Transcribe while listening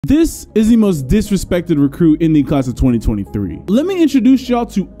This is the most disrespected recruit in the class of 2023. Let me introduce y'all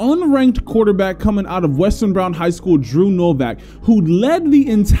to unranked quarterback coming out of Western Brown High School, Drew Novak, who led the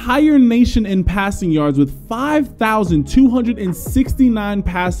entire nation in passing yards with 5,269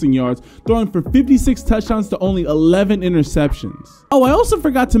 passing yards, throwing for 56 touchdowns to only 11 interceptions. Oh, I also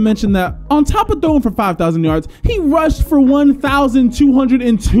forgot to mention that on top of throwing for 5,000 yards, he rushed for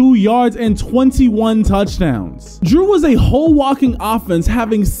 1,202 yards and 21 touchdowns. Drew was a whole walking offense,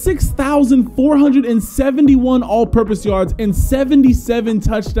 having 6,471 all-purpose yards and 77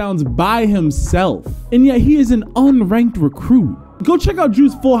 touchdowns by himself. And yet he is an unranked recruit. Go check out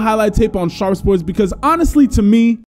Drew's full highlight tape on Sharpe Sports because honestly, to me,